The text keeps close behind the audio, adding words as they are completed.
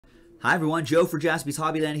Hi everyone, Joe for Jaspys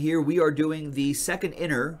Hobbyland here. We are doing the second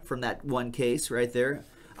inner from that one case right there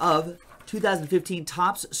of 2015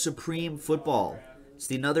 Topps Supreme Football. It's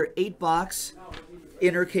another 8-box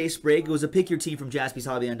inner case break. It was a pick your team from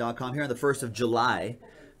JaspysHobbyland.com here on the 1st of July.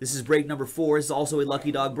 This is break number 4. This is also a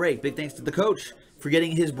Lucky Dog break. Big thanks to the coach for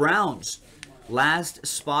getting his Browns last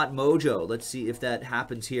spot mojo. Let's see if that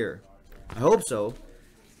happens here. I hope so.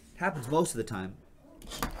 It happens most of the time.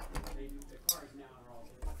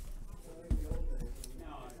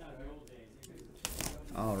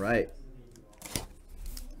 All right.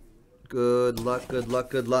 Good luck, good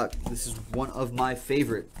luck, good luck. This is one of my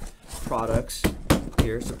favorite products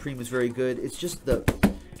here. Supreme is very good. It's just the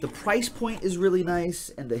price point is really nice,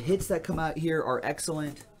 and the hits that come out here are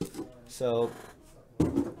excellent. So,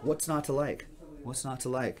 what's not to like? What's not to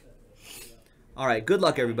like? All right, good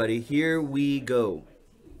luck, everybody. Here we go.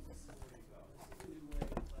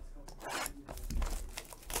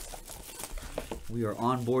 We are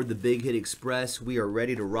on board the Big Hit Express. We are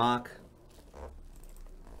ready to rock.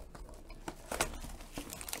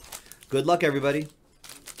 Good luck, everybody.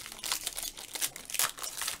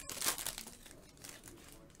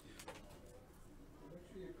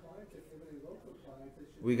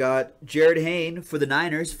 We got Jared Hayne for the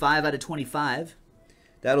Niners, 5 out of 25.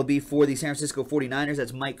 That'll be for the San Francisco 49ers.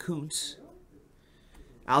 That's Mike Kuntz.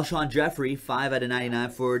 Alshon Jeffrey, 5 out of 99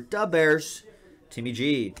 for the Bears. Timmy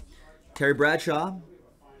G. Terry Bradshaw.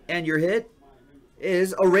 And your hit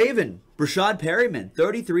is a Raven. Brashad Perryman,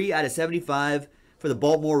 33 out of 75 for the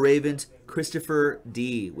Baltimore Ravens. Christopher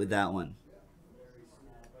D. with that one.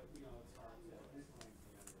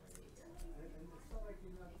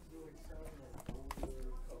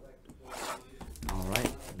 All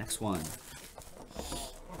right, next one.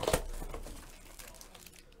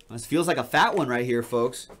 This feels like a fat one right here,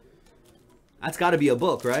 folks. That's got to be a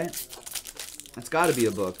book, right? That's got to be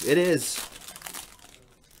a book. It is.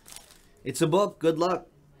 It's a book. Good luck.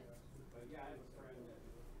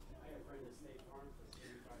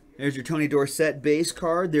 There's your Tony Dorsett base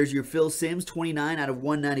card. There's your Phil Simms, 29 out of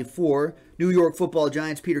 194. New York Football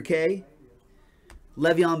Giants, Peter K.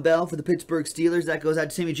 Le'Veon Bell for the Pittsburgh Steelers. That goes out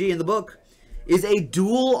to Timmy G. In the book is a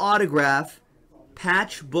dual autograph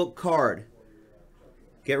patch book card.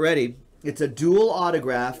 Get ready. It's a dual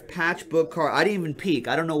autograph patch book card. I didn't even peek.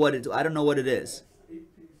 I don't know what it is.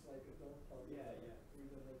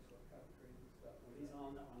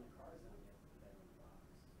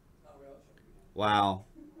 Wow.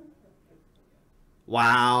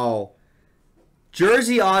 Wow.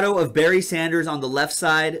 Jersey auto of Barry Sanders on the left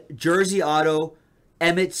side. Jersey auto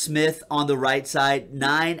Emmitt Smith on the right side.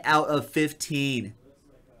 9 out of 15.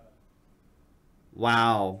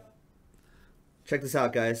 Wow. Check this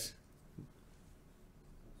out, guys.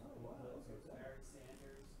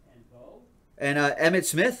 And Emmitt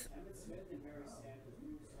Smith.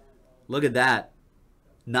 Look at that.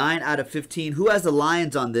 9 out of 15. Who has the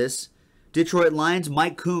Lions on this? Detroit Lions.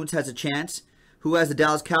 Mike Kuntz has a chance. Who has the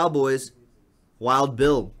Dallas Cowboys? Wild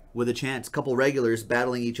Bill with a chance. Couple regulars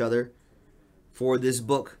battling each other for this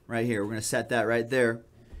book right here. We're going to set that right there.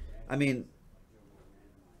 I mean,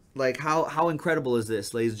 like, how incredible is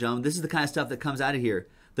this, ladies and gentlemen? This is the kind of stuff that comes out of here.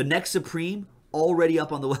 The next Supreme already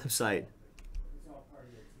up on the website.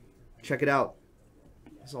 Check it out.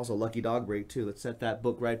 It's also a Lucky Dog break, too. Let's set that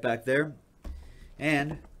book right back there.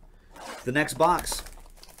 And the next box.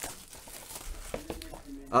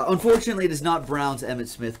 Unfortunately, it is not Browns Emmitt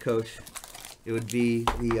Smith, Coach. It would be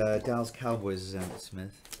the Dallas Cowboys' Emmitt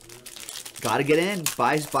Smith. Got to get in.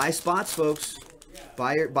 Buy spots, folks.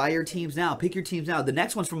 Buy your teams now. Pick your teams now. The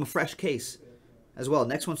next one's from a fresh case as well.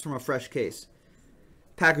 Next one's from a fresh case.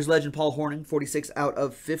 Packers legend Paul Hornung, 46 out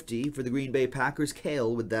of 50 for the Green Bay Packers.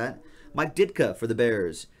 Kale with that. Mike Ditka for the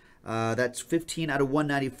Bears. That's 15 out of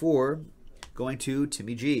 194 going to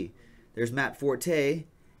Timmy G. There's Matt Forte.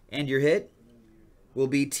 And your hit will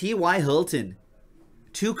be T.Y. Hilton.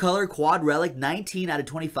 2-color quad relic, 19 out of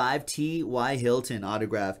 25. T.Y. Hilton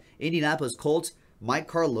autograph. Indianapolis Colts. Mike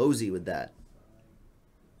Carlozzi with that.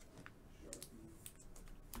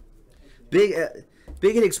 Big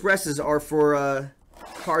Hit Expresses are for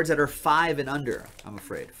cards that are 5 and under, I'm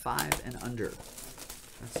afraid. 5 and under.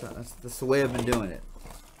 That's the way I've been doing it.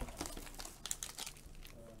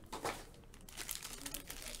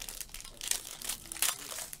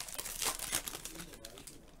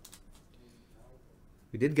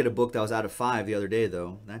 We did get a book that was out of 5 the other day,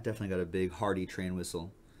 though. That definitely got a big, hearty train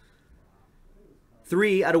whistle.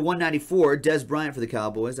 3 out of 194, Des Bryant for the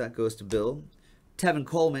Cowboys. That goes to Bill. Tevin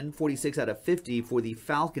Coleman, 46 out of 50 for the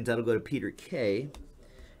Falcons. That'll go to Peter K.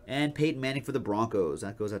 And Peyton Manning for the Broncos.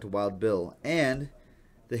 That goes out to Wild Bill. And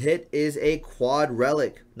The hit is a quad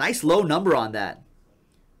relic. Nice low number on that.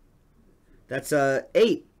 That's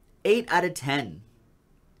 8. 8 out of 10.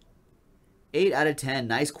 8 out of 10.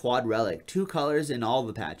 Nice quad relic. 2 colors in all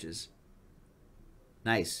the patches.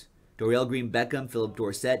 Nice. Dorial Green Beckham, Philip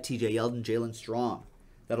Dorsett, TJ Yeldon, Jalen Strong.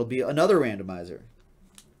 That'll be another randomizer.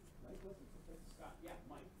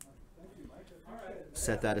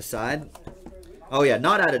 Set that aside. Oh yeah,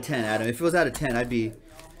 not out of 10, Adam. If it was out of 10,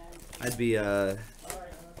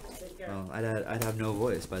 I'd have no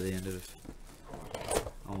voice by the end of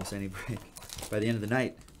almost any break. By the end of the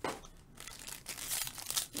night.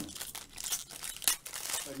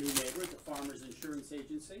 Our new neighbor at the Farmers Insurance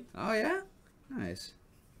Agency. Oh yeah? Nice.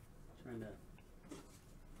 Trying to...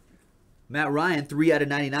 Matt Ryan, 3 out of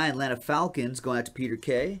 99. Atlanta Falcons going out to Peter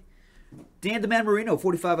K. Dan the Man Marino,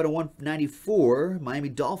 45 out of 194. Miami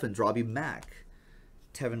Dolphins, Robbie Mack.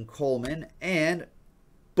 Tevin Coleman. And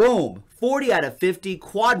boom! 40 out of 50.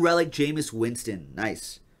 Quad relic, Jameis Winston.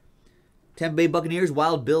 Nice. Tampa Bay Buccaneers,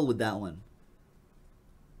 Wild Bill with that one.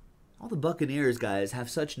 All the Buccaneers guys have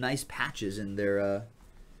such nice patches in their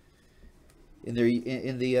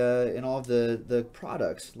in all of the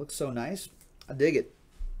products. Looks so nice. I dig it.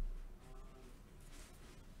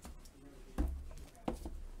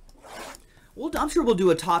 Well, I'm sure we'll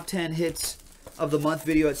do a top 10 hits of the month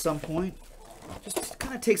video at some point. Just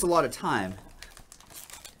kind of takes a lot of time.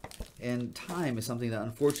 And time is something that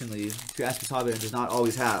unfortunately Jaspys Hobby does not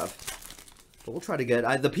always have. But we'll try to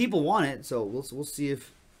get the people want it, so we'll see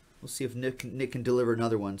if Nick can deliver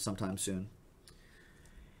another one sometime soon.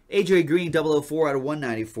 AJ Green 004 out of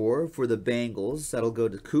 194 for the Bengals. That'll go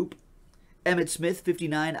to Coop. Emmitt Smith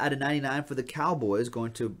 59 out of 99 for the Cowboys,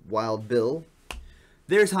 going to Wild Bill.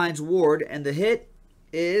 There's Hines Ward, and the hit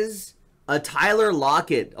is a Tyler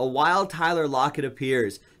Lockett. A wild Tyler Lockett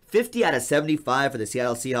appears. 50 out of 75 for the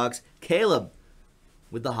Seattle Seahawks. Caleb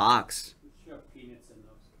with the Hawks.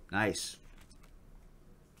 Nice.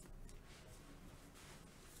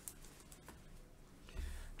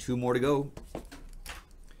 Two more to go.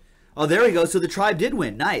 Oh, there we go. So the Tribe did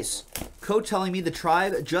win. Nice. Coach telling me the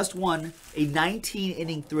Tribe just won a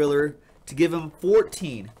 19-inning thriller to give him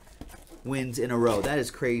 14 wins in a row. That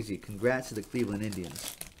is crazy. Congrats to the Cleveland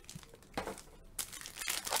Indians.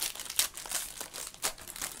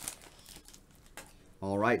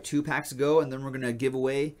 All right, 2 packs to go, and then we're going to give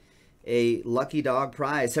away a Lucky Dog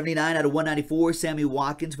prize. 79 out of 194, Sammy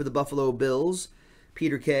Watkins for the Buffalo Bills.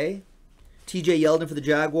 Peter K. TJ Yeldon for the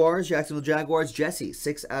Jaguars, Jacksonville Jaguars. Jesse,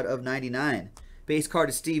 6 out of 99. Base card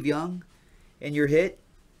is Steve Young. And your hit,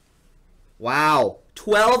 wow,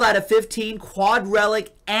 12 out of 15, quad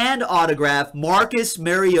relic and autograph, Marcus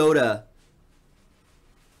Mariota.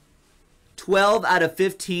 12 out of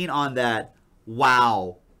 15 on that.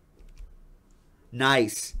 Wow.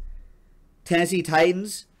 Nice. Tennessee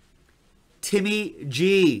Titans, Timmy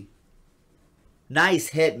G. Nice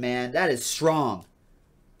hit, man. That is strong.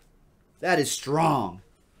 That is strong.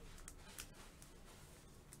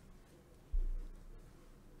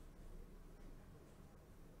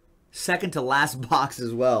 Second to last box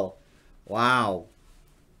as well. Wow.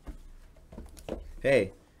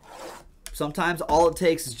 Hey, sometimes all it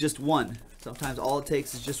takes is just one. Sometimes all it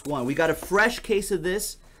takes is just one. We got a fresh case of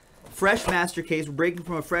this. Fresh master case. We're breaking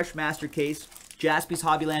from a fresh master case.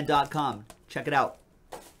 JaspysHobbyland.com. Check it out.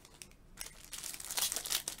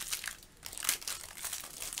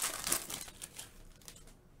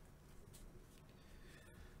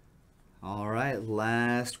 All right,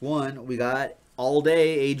 last one. We got all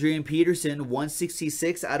day Adrian Peterson,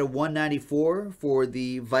 166 out of 194 for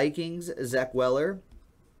the Vikings. Zach Weller,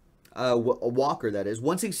 Walker, that is.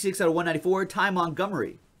 166 out of 194. Ty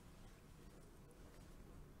Montgomery.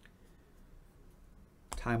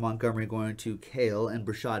 Ty Montgomery going to Kale and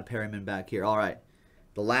Brashad Perryman back here. All right,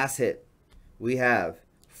 the last hit we have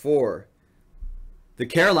for the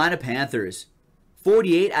Carolina Panthers.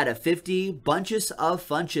 48 out of 50. Bunches of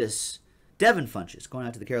Funches. Devin Funches going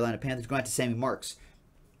out to the Carolina Panthers, going out to Sammy Marks.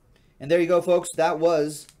 And there you go, folks. That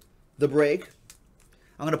was the break.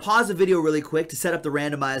 I'm going to pause the video really quick to set up the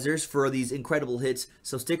randomizers for these incredible hits.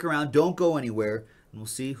 So stick around. Don't go anywhere. And we'll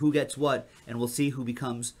see who gets what. And we'll see who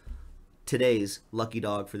becomes today's lucky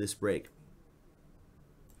dog for this break.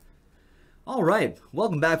 All right.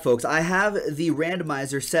 Welcome back, folks. I have the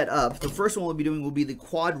randomizer set up. The first one we'll be doing will be the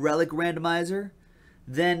Quad Relic randomizer.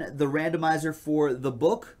 Then the randomizer for the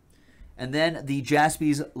book. And then the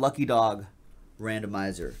Jaspys Lucky Dog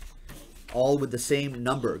randomizer. All with the same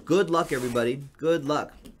number. Good luck, everybody. Good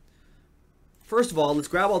luck. First of all, let's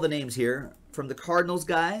grab all the names here. From the Cardinals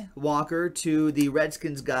guy, Walker, to the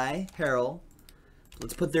Redskins guy, Harrell.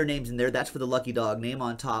 Let's put their names in there. That's for the Lucky Dog. Name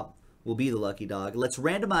on top, will be the lucky dog. Let's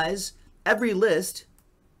randomize every list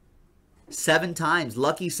 7 times.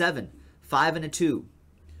 Lucky 7. 5 and a 2.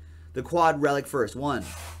 The quad relic first. 1,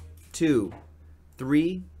 2,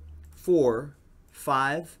 3, 4,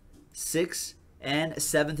 5, 6, and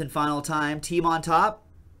 7th and final time. Team on top.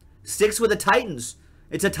 6 with the Titans.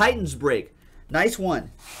 It's a Titans break. Nice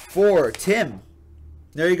one for Tim.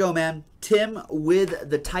 There you go, man. Tim with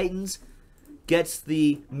the Titans gets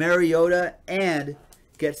the Mariota and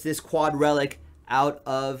gets this quad relic out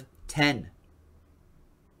of 10.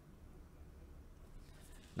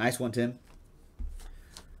 Nice one, Tim.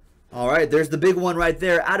 All right, there's the big one right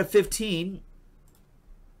there. Out of 15.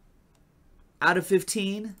 Out of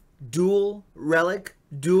 15. Dual relic,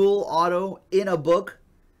 dual auto in a book.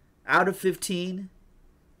 Out of 15.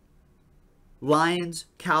 Lions,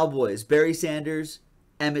 Cowboys, Barry Sanders,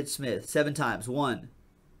 Emmitt Smith. 7 times. 1,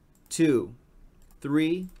 2,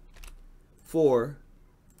 3, 4,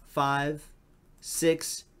 5,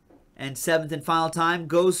 6, and 7th and final time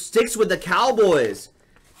goes 6 with the Cowboys.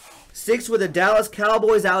 6 with the Dallas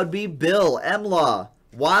Cowboys. That would be Bill Emlaw.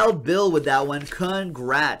 Wild Bill with that one.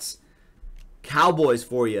 Congrats. Cowboys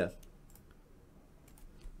for you.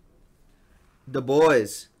 The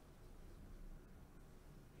boys.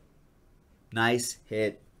 Nice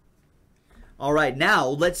hit. All right, now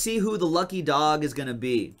let's see who the lucky dog is going to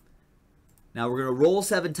be. Now we're going to roll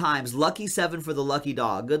 7 times. Lucky 7 for the lucky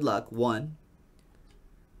dog. Good luck. 1,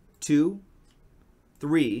 2,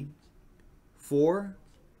 3, 4,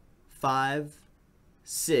 5,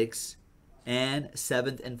 6, and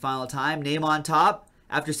 7th and final time. Name on top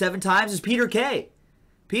after 7 times is Peter K.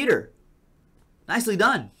 Peter, nicely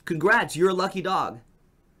done. Congrats, you're a lucky dog.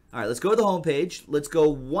 All right, let's go to the home page. Let's go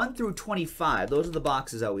 1 through 25. Those are the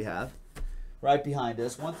boxes that we have right behind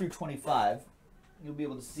us. 1 through 25. You'll be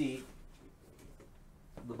able to see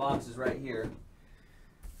the boxes right here.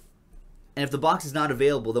 And if the box is not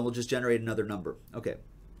available, then we'll just generate another number. Okay,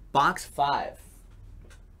 box 5.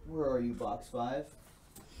 Where are you, box 5?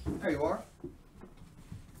 There you are.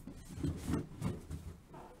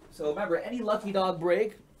 So remember, any lucky dog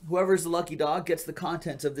break, whoever's the lucky dog gets the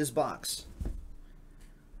contents of this box.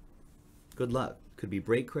 Good luck. Could be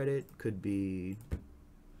break credit, could be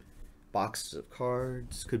boxes of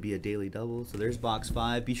cards, could be a daily double. So there's box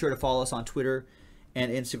 5. Be sure to follow us on Twitter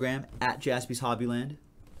and Instagram at Jaspys Hobbyland.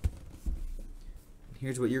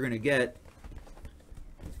 Here's what you're going to get.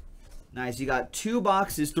 Nice. You got 2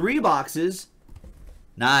 boxes, 3 boxes.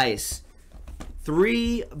 Nice.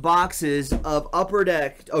 3 boxes of Upper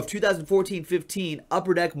Deck of 2014-15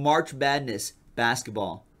 Upper Deck March Madness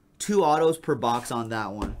basketball. 2 autos per box on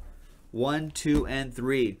that one. 1, 2, and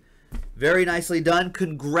 3. Very nicely done.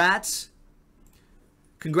 Congrats.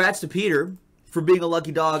 Congrats to Peter for being a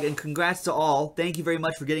lucky dog, and congrats to all. Thank you very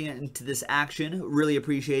much for getting into this action. Really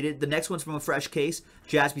appreciate it. The next one's from a fresh case.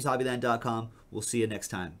 JaspysHobbyland.com. We'll see you next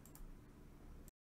time.